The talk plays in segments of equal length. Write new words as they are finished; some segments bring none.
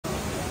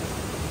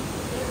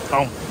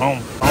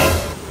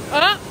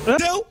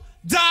Do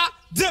da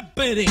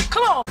dippity.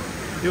 Come on.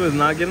 He was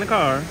not getting the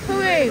car.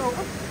 Wait.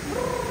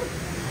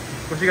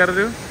 What you gotta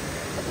do?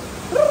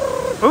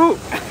 Ooh.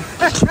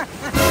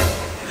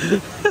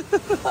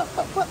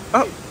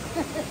 Oh.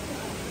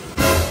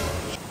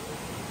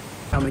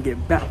 I'm gonna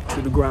get back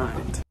to the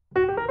grind.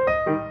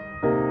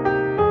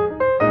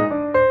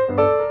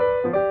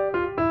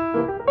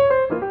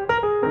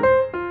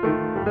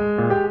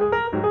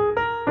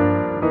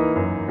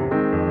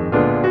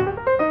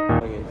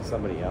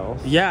 Somebody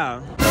else.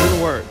 Yeah, do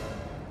the work.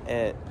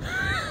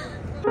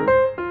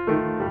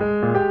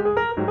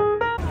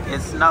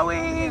 It's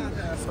snowing.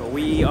 So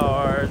we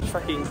are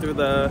trekking through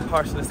the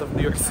harshness of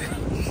New York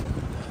City.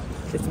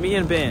 It's me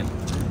and Ben.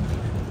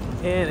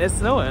 And it's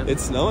snowing.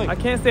 It's snowing. I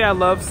can't say I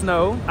love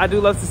snow. I do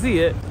love to see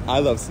it. I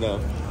love snow.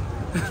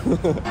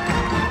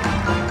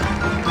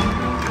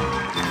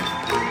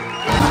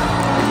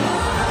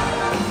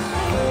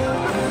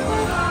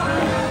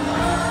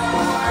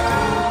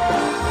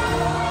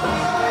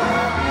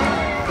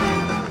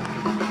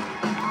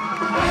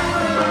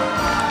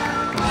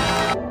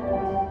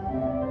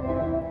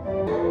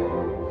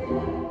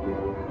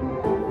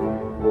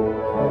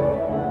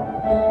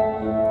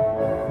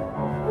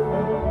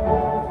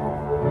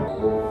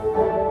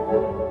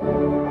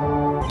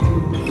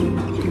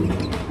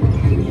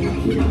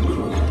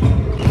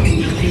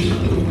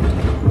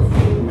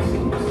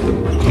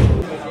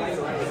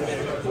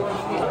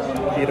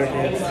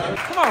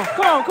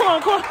 Come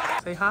on.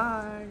 Say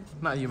hi.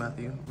 Not you,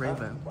 Matthew.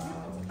 Raven.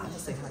 I'll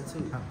just say hi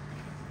too.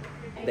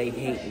 They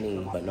hate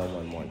me, but no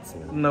one wants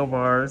me. No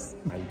bars.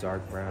 I'm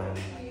dark brown,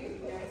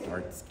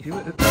 dark skin.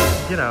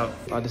 Get out.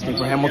 Auditioning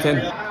for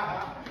Hamilton.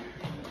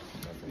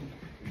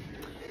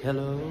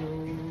 Hello.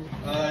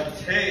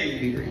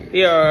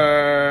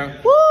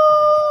 Here. Woo!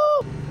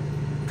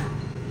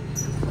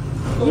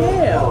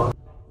 Yeah.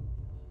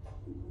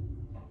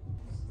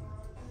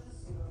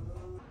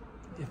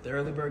 If the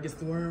early bird gets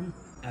the worm,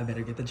 I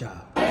better get the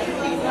job.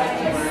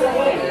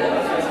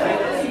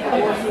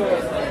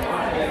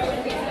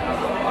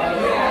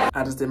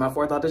 I just did my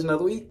 4th audition of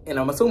the week, and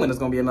I'm assuming there's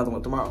gonna be another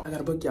one tomorrow. I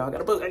gotta book, y'all. I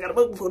gotta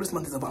book before this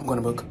month is up. I'm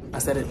gonna book. I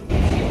said it.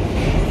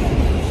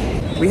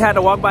 We had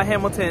to walk by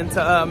Hamilton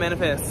to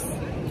manifest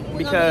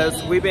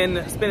because we've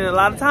been spending a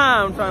lot of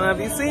time trying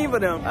to be seen for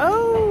them.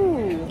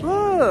 Oh,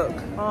 look.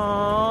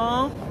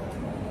 Aww.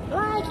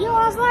 Like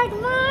yours, like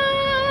mine.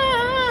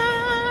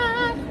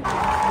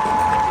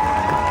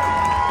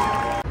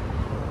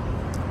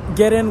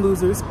 Get in,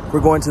 losers.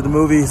 We're going to the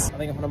movies. I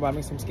think I'm gonna buy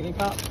me some Skinny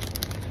Pop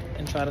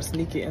and try to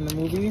sneak it in the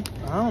movie.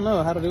 I don't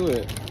know how to do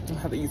it. I'm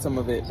gonna have to eat some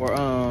of it or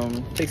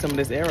take some of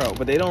this air out,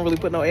 but they don't really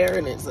put no air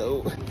in it,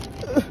 so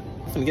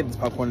I'm gonna get this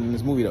popcorn in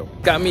this movie though.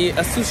 Got me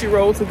a sushi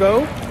roll to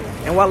go,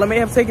 and while it may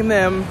have taken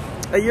them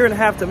a year and a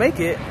half to make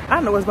it, I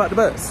know it's about to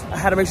buzz. I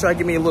had to make sure I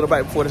give me a little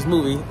bite before this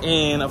movie,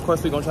 and of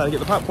course we're gonna try to get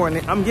the popcorn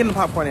in. I'm getting the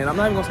popcorn in. I'm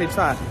not even gonna say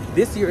try.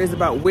 This year is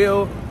about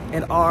Will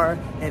and R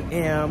and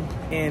M,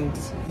 and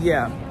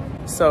yeah.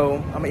 So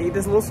I'm gonna eat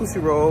this little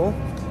sushi roll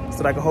so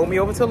that I can hold me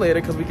over till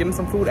later because we're getting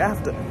some food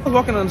after. I was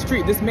walking on the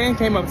street. This man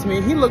came up to me.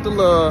 He looked a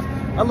little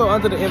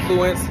under the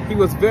influence. He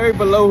was very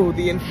below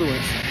the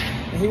influence.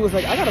 And he was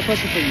like, I got a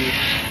question for you.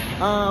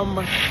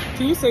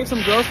 Can you save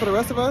some girls for the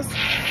rest of us?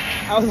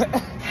 I was like,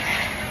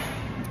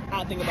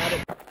 I'll think about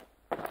it.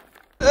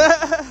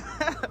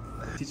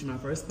 Teaching my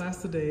first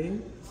class today.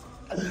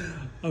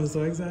 I'm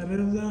so excited.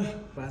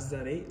 Class is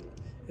at 8.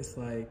 It's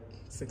like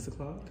 6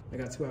 o'clock. I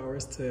got 2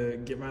 hours to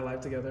get my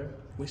life together.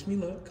 Wish me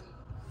luck.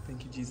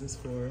 Thank you, Jesus,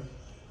 for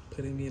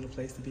putting me in a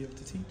place to be able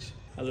to teach.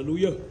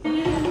 Hallelujah.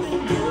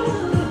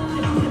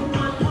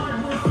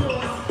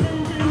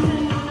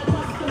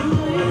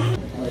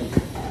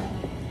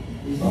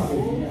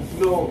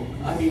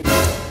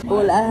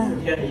 Hola.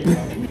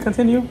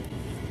 Continue.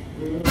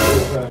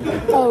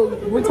 Oh,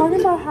 we're talking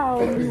about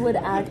how we would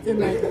act in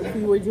like if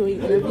we were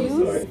doing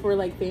interviews for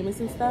like famous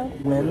and stuff.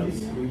 When?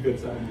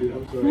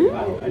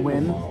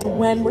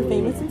 When we're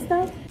famous and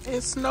stuff.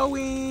 It's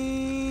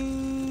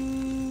snowing.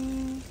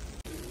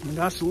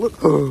 Gosh, look.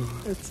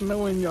 It's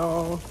snowing,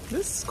 y'all.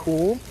 This is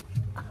cool.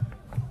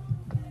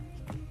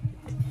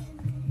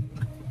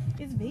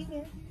 It's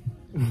vegan.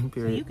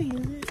 Period. You can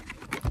use it.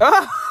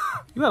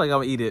 You act like I'm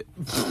gonna eat it.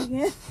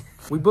 Yeah.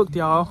 We booked,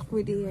 y'all.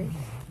 We did.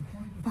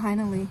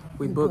 Finally.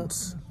 We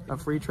booked a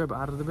free trip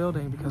out of the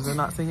building because they're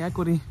not saying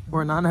equity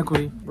or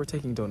non-equity. We're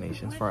taking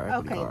donations for our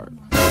equity card.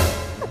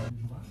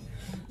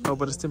 Oh,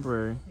 but it's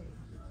temporary.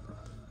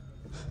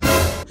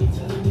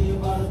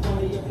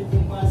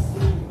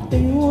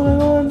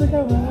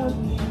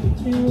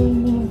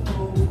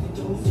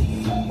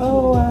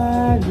 Oh,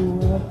 I do.